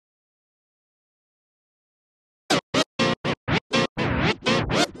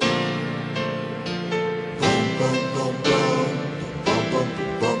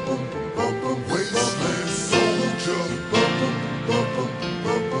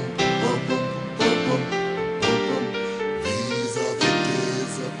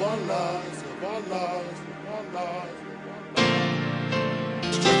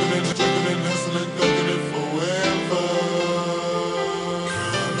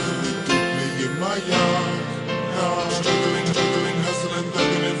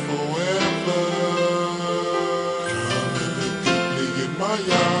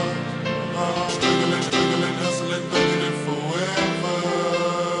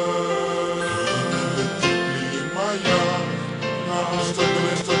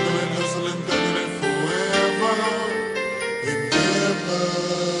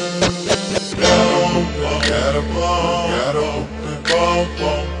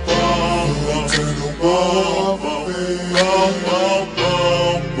turn the wall, gotta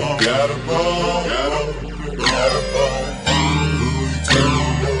ball, gotta ball.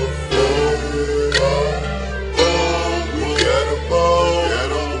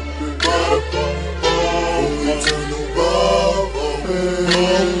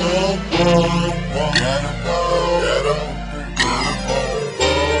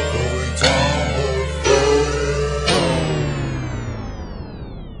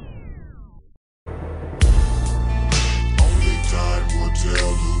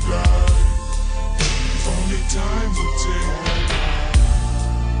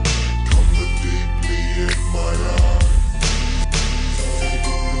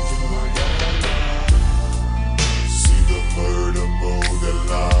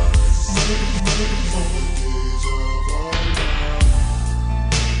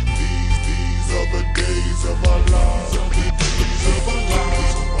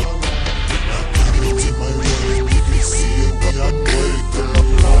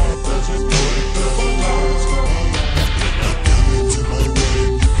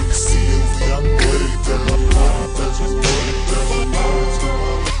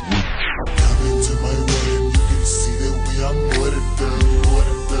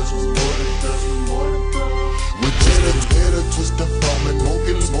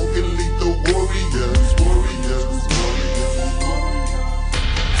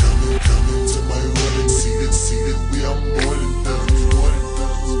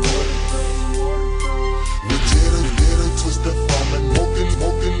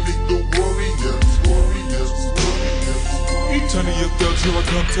 Here I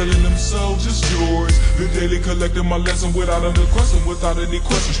come telling them soldiers yours. The daily collecting my lesson without any question, without any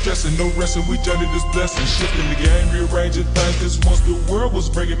question, stressing, no resting. We journey this blessing, shifting the game, rearranging things. Cause once the world was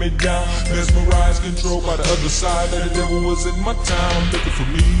bringing me down, mesmerized, controlled by the other side. That the devil was in my time, looking for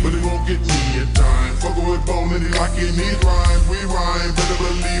me, but it won't get me in time. Fuckin' with bone and he locking his rhyme. We rhyme, better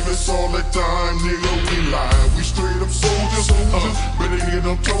believe it's all the time. Nigga, we lie, we straight up soldiers. Better nigga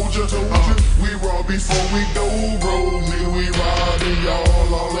done told ya. We raw before we go roll. Nigga, we riding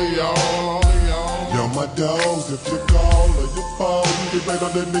y'all, all of y'all. Y'all my dogs, if you call or you fall, you can bet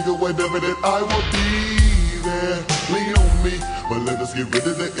on that nigga whatever that I will be there. Lean on me, but let us get rid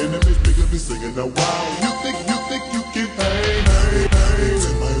of the enemies. Niggas be singing a while. You think you can hang? To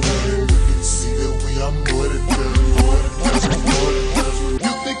my way, you can see that we are more than them.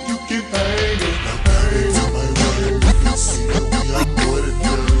 You think you can hang? To my way, you can see that we are more than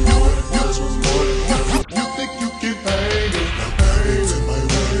them. You think you can hang? To my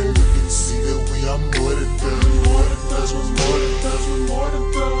way, you can see that we are more than them.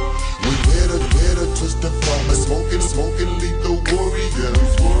 We here to twist the form and smoking lethal warriors.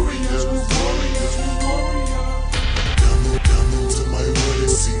 Come into my world and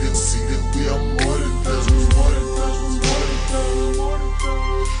see that we are more than them.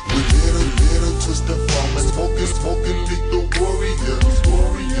 We here to twist the form and smoking lethal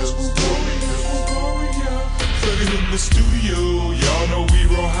warriors. Thuggin' in the studio, y'all know we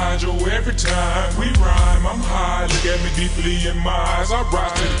roll hydro every time we rhyme. I'm high, look at me deeply in my eyes. I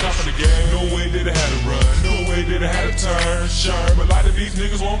rise to the top of the game. No way that I had to run, no way that I had to turn. Sure, a lot of these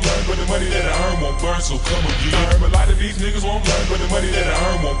niggas won't learn, but the money that I earn won't burn, so come again. A lot of these niggas won't learn, but the money that I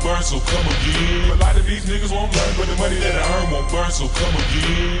earn won't burn, so come again. A lot of these niggas won't learn, but the money that I earn won't burn, so come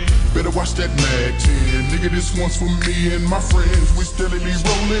again. Better watch that Mad 10. Nigga, this one's for me and my friends. We steadily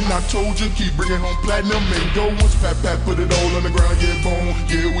rolling. I told you, keep bringing home platinum and gold. Once pat, put it all on the ground, get bone.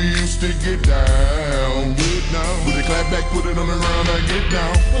 Yeah, we used to get down. Put it clap back, put it on the ground, and get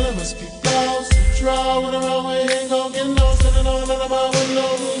down. Well, I must be lost to try when I'm out with ain't gon' get no. Sitting on my window,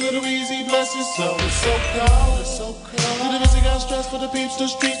 little easy blessings. So it's so cold. The music got stress for the peeps, the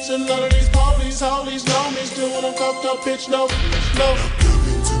streets, and none of these police, all these know me. Still when I'm cuffed up, bitch, no. Come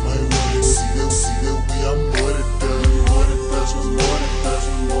into my world and see that we are more than them.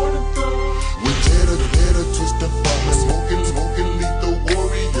 We're here to twist the form and smoking lethal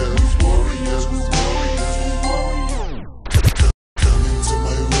warriors. Come into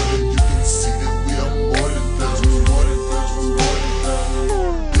my world and you can see that we are more than them.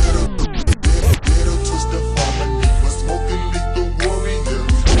 Here to twist the form and keep us smoking lethal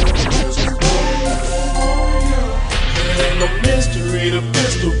warriors. There ain't no mystery, the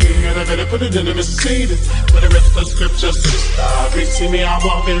pistol king, and I better put it in the Mercedes. But the rest of the scripture story. See me, I'm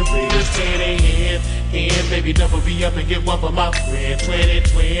walking readers, 10 a.m. And baby, double be up and get one for my friend.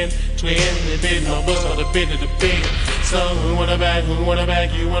 Twin. The big numbers for the bit of the big. So who wanna back, you wanna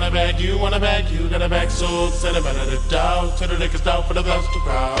back, you got a back, so send him out of the dog to the liquor store for the best to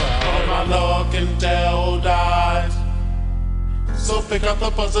crowd. All my law can tell dies. So pick up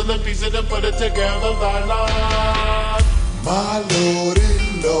the puzzle and piece it and put it together, thy Lord. My Lord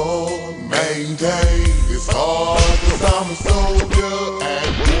and Lord, maintain this heart, 'cause I'm a soldier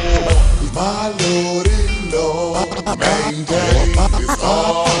at war. My Lord and Lord, maintain this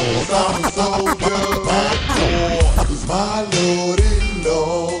heart, 'cause I'm a soldier at war. 'Cause my Lord and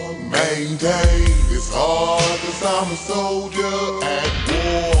Lord, maintain this heart, 'cause I'm a soldier at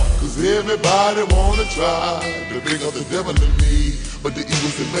war. 'Cause everybody wanna try to bring up the devil in me, but the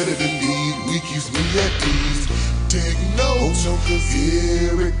evil's embedded in me, we keeps me at ease. Take notes, cause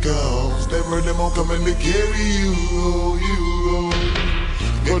here it comes. Never them all coming to carry you,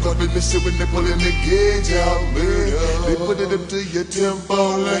 Get up in the shit when they pulling the gauge out, man. They put it up to your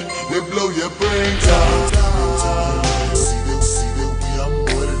tempo, like they blow your brains out. See that we are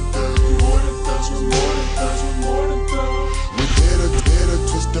more than thug, more than thugs, we're more than thugs, we're more than thugs. We're there to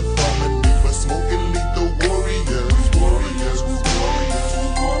twist the form and leave us smoking lethal warriors, warriors, warriors,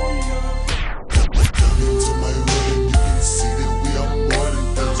 warriors. Come into my room and you can see that we are more than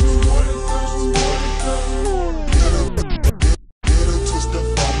thugs, we're more than thugs, we're more than thugs. There to twist the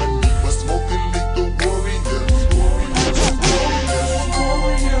form and leave us smoking lethal warriors, warriors, warriors,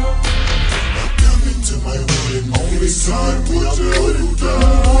 warriors. Come into my room and you can see that we are more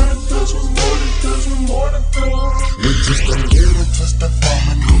than thugs, we're more than thugs, we're more than thugs. We're just a little twist the form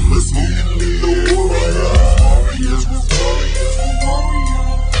and leave us smoking lethal warriors, warriors, warriors,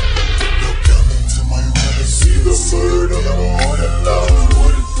 warriors. Now come into my room and see the murder, more than love,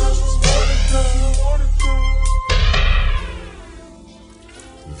 more than thugs, more than thugs, more than thugs.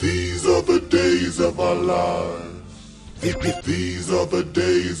 These are the days of our lives. These are the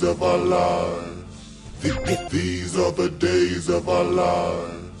days of our lives. These are the days of our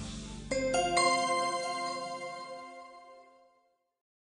lives.